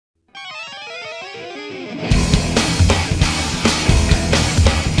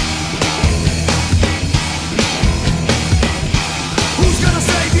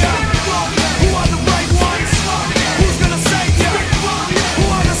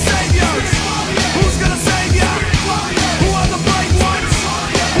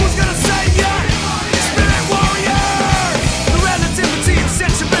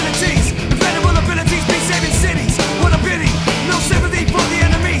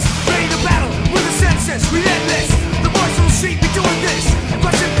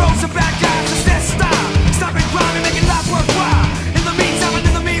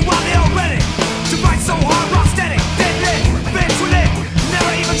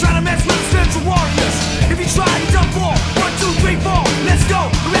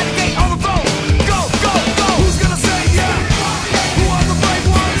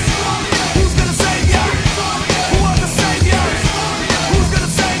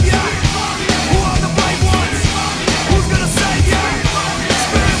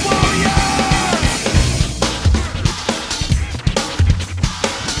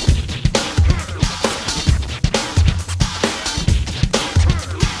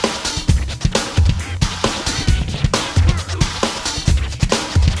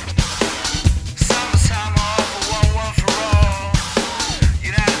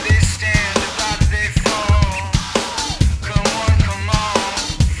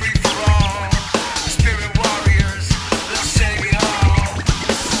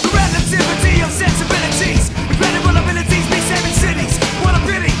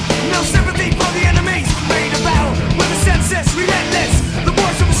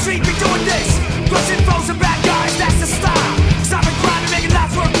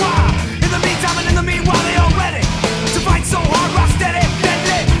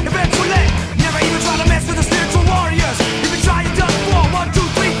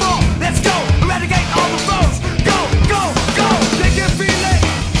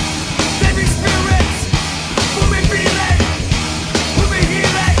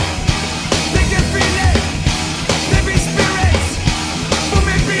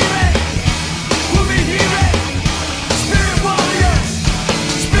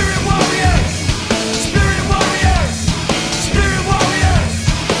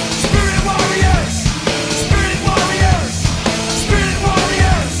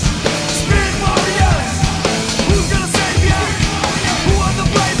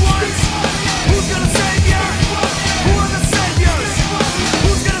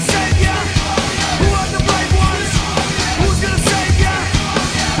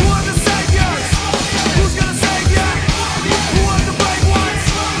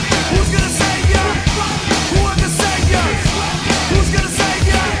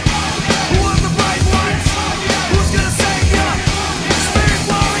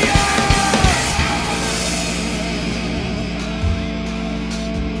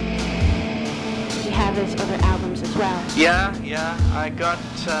have his other albums as well. Yeah,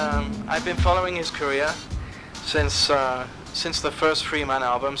 I've been following his career since the first Freeman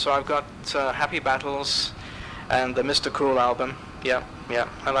album, so I've got Happy Battles and the Mr. Cool album. Yeah,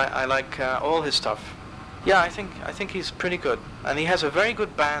 I like all his stuff. Yeah, I think he's pretty good, and he has a very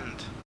good band.